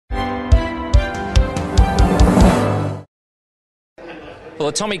Well,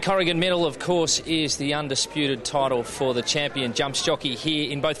 the Tommy Corrigan Medal, of course, is the undisputed title for the champion jumps jockey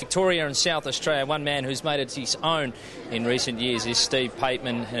here in both Victoria and South Australia. One man who's made it his own in recent years is Steve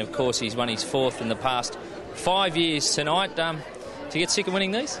Pateman, and of course he's won his fourth in the past 5 years tonight. Do you get sick of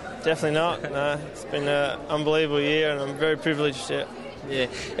winning these? Definitely not. No, it's been an unbelievable year, and I'm very privileged. Yeah,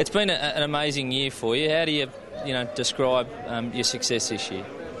 it's been an amazing year for you. How do you describe your success this year?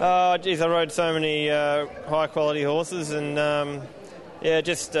 Geez, I rode so many high-quality horses, and it's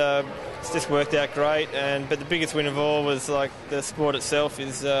just worked out great. But the biggest win of all was like the sport itself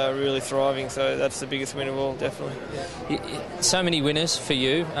is really thriving. So that's the biggest win of all, definitely. Yeah. So many winners for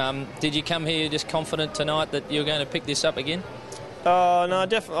you. Did you come here just confident tonight that you're going to pick this up again? Oh no,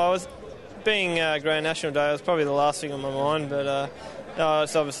 definitely. I was being Grand National Day. It was probably the last thing on my mind, but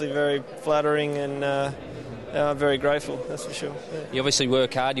it's obviously very flattering and. Very grateful, that's for sure. Yeah. You obviously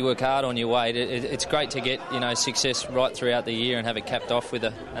work hard. You work hard on your weight. It's great to get success right throughout the year and have it capped off with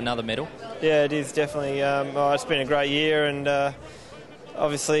another medal. Yeah, it is definitely. It's been a great year, and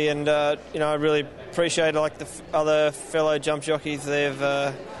obviously, and I really appreciate like the other fellow jump jockeys.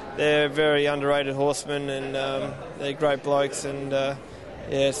 They're very underrated horsemen, and they're great blokes, and.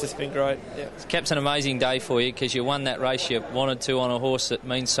 It's just been great. Yeah. Cap's an amazing day for you because you won that race you wanted to on a horse that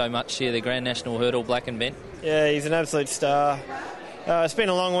means so much to you, the Grand National Hurdle, Black and Bent. Yeah, he's an absolute star. It's been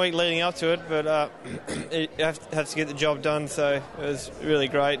a long week leading up to it, but you have to get the job done, so it was really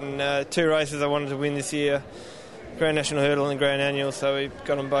great. And 2 races I wanted to win this year, Grand National Hurdle and Grand Annual, so we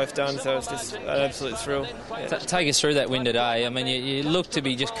got them both done, so it's just an absolute thrill. Yeah. Take us through that win today. I mean, you look to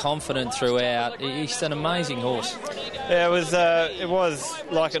be just confident throughout. He's an amazing horse. Yeah, it was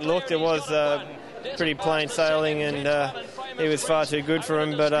like it looked. It was pretty plain sailing, and he was far too good for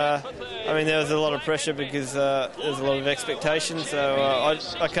him. But there was a lot of pressure because there was a lot of expectation. So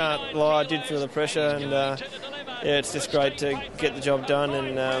I can't lie, I did feel the pressure, and it's just great to get the job done,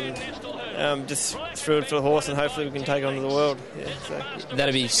 and just thrilled for the horse, and hopefully we can take on to the world. Yeah, so.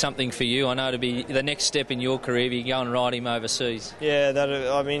 That'll be something for you. I know it'll be the next step in your career if you go and ride him overseas. Yeah,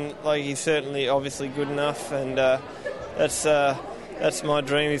 he's certainly obviously good enough, and that's my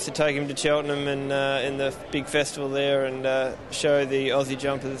dream, is to take him to Cheltenham and in the big festival there, and show the Aussie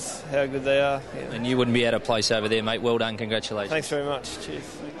jumpers how good they are. Yeah. And you wouldn't be out of place over there, mate. Well done, congratulations. Thanks very much. Cheers.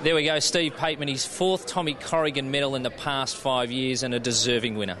 There we go, Steve Pateman, his 4th Tommy Corrigan Medal in the past 5 years, and a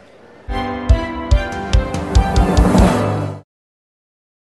deserving winner.